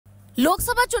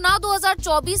लोकसभा चुनाव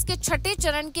 2024 के छठे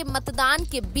चरण के मतदान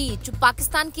के बीच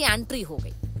पाकिस्तान की एंट्री हो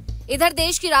गई। इधर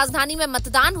देश की राजधानी में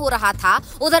मतदान हो रहा था,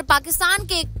 उधर पाकिस्तान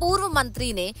के एक पूर्व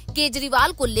मंत्री ने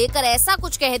केजरीवाल को लेकर ऐसा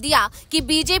कुछ कह दिया कि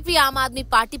बीजेपी आम आदमी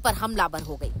पार्टी पर हमलावर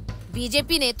हो गई।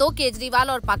 बीजेपी ने तो केजरीवाल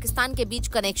और पाकिस्तान के बीच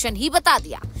कनेक्शन ही बता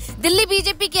दिया। दिल्ली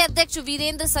बीजेपी के अध्यक्ष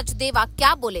वीरेंद्र सचदेवा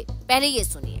क्या बोले, पहले ये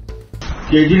सुनिए।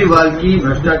 केजरीवाल की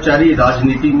भ्रष्टाचारी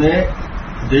राजनीति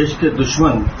में देश के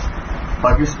दुश्मन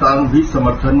पाकिस्तान भी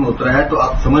समर्थन में उतरा है। तो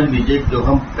आप समझ लीजिए, जो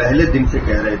हम पहले दिन से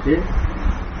कह रहे थे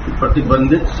कि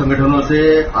प्रतिबंधित संगठनों से,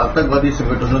 आतंकवादी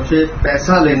संगठनों से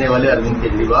पैसा लेने वाले अरविंद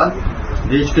केजरीवाल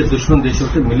देश के दुश्मन देशों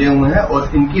से मिले हुए हैं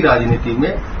और इनकी राजनीति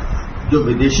में जो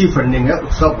विदेशी फंडिंग है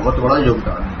उसका बहुत बड़ा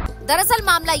योगदान है। दरअसल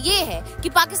मामला ये है कि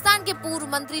पाकिस्तान के पूर्व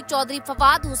मंत्री चौधरी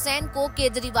फवाद हुसैन को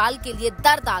केजरीवाल के लिए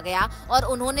दर्द आ गया और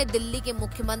उन्होंने दिल्ली के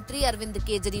मुख्यमंत्री अरविंद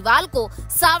केजरीवाल को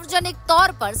सार्वजनिक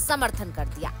तौर पर समर्थन कर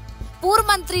दिया। पूर्व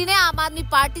मंत्री ने आम आदमी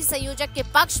पार्टी संयोजक के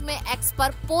पक्ष में एक्स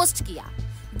पर पोस्ट किया।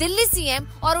 दिल्ली सीएम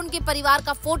और उनके परिवार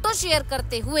का फोटो शेयर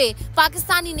करते हुए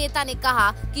पाकिस्तानी नेता ने कहा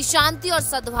कि शांति और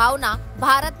सद्भावना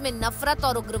भारत में नफरत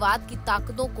और उग्रवाद की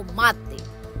ताकतों को मात दे।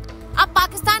 अब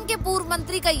पाकिस्तान के पूर्व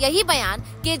मंत्री का यही बयान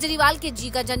केजरीवाल के जी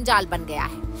का जंजाल बन गया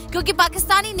है, क्योंकि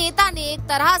पाकिस्तानी नेता ने एक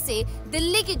तरह से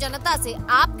दिल्ली की जनता से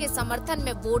आपके समर्थन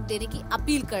में वोट देने की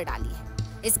अपील कर डाली है।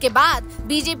 इसके बाद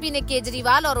बीजेपी ने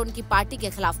केजरीवाल और उनकी पार्टी के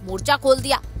खिलाफ मोर्चा खोल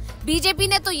दिया। बीजेपी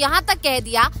ने तो यहाँ तक कह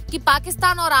दिया कि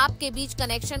पाकिस्तान और आपके बीच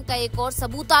कनेक्शन का एक और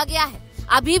सबूत आ गया है,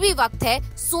 अभी भी वक्त है,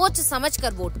 सोच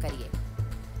समझकर वोट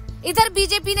करिए। इधर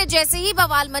बीजेपी ने जैसे ही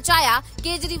बवाल मचाया,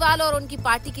 केजरीवाल और उनकी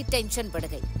पार्टी की टेंशन बढ़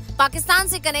गई। पाकिस्तान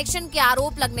से कनेक्शन के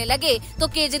आरोप लगने लगे तो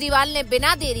केजरीवाल ने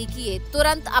बिना देरी किए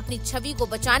तुरंत अपनी छवि को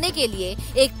बचाने के लिए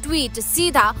एक ट्वीट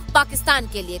सीधा पाकिस्तान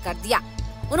के लिए कर दिया।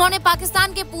 उन्होंने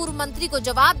पाकिस्तान के पूर्व मंत्री को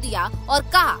जवाब दिया और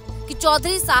कहा कि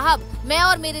चौधरी साहब, मैं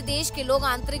और मेरे देश के लोग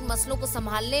आंतरिक मसलों को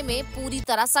संभालने में पूरी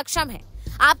तरह सक्षम हैं।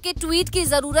 आपके ट्वीट की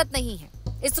जरूरत नहीं है।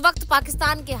 इस वक्त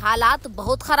पाकिस्तान के हालात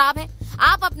बहुत खराब हैं।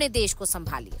 आप अपने देश को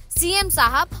संभालिए। सीएम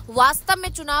साहब, वास्तव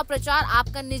में चुनाव प्रचार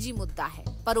आपका निजी मुद्दा है,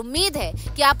 पर उम्मीद है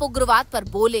कि आप उग्रवाद पर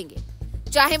बोलेंगे,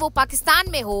 चाहे वो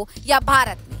पाकिस्तान में हो या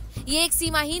भारत में। ये एक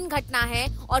सीमाहीन घटना है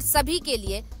और सभी के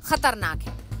लिए खतरनाक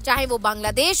है, चाहे वो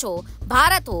बांग्लादेश हो,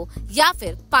 भारत हो या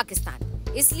फिर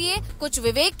पाकिस्तान। इसलिए कुछ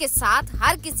विवेक के साथ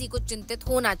हर किसी को चिंतित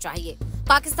होना चाहिए।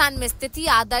 पाकिस्तान में स्थिति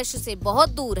आदर्श से बहुत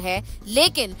दूर है,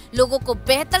 लेकिन लोगों को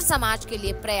बेहतर समाज के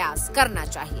लिए प्रयास करना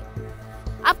चाहिए।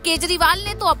 अब केजरीवाल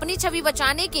ने तो अपनी छवि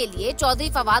बचाने के लिए चौधरी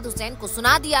फवाद हुसैन को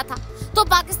सुना दिया था, तो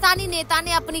पाकिस्तानी नेता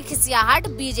ने अपनी खिसियाहट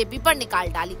बीजेपी पर निकाल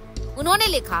डाली। उन्होंने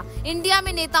लिखा, इंडिया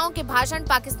में नेताओं के भाषण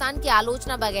पाकिस्तान की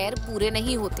आलोचना बगैर पूरे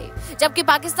नहीं होते, जबकि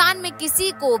पाकिस्तान में किसी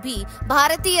को भी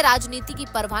भारतीय राजनीति की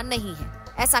परवाह नहीं है।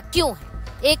 ऐसा क्यों है?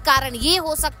 एक कारण ये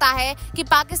हो सकता है कि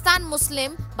पाकिस्तान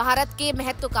मुस्लिम भारत के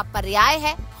महत्व का पर्याय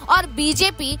है और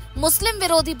बीजेपी मुस्लिम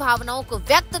विरोधी भावनाओं को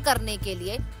व्यक्त करने के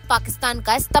लिए पाकिस्तान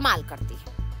का इस्तेमाल करती है।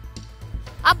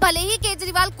 अब भले ही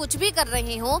केजरीवाल कुछ भी कर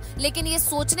रहे हों, लेकिन ये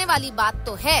सोचने वाली बात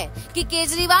तो है कि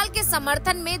केजरीवाल के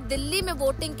समर्थन में दिल्ली में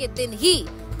वोटिंग के दिन ही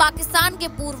पाकिस्तान के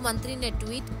पूर्व मंत्री ने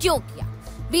ट्वीट क्यों किया।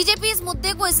 बीजेपी इस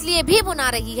मुद्दे को इसलिए भी भुना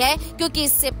रही है क्योंकि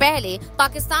इससे पहले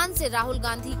पाकिस्तान से राहुल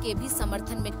गांधी के भी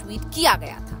समर्थन में ट्वीट किया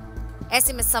गया था।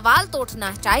 ऐसे में सवाल तो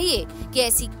उठना चाहिए कि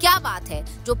ऐसी क्या बात है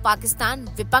जो पाकिस्तान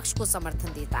विपक्ष को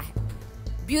समर्थन देता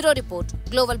है। Bureau report,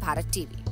 global Bharat TV.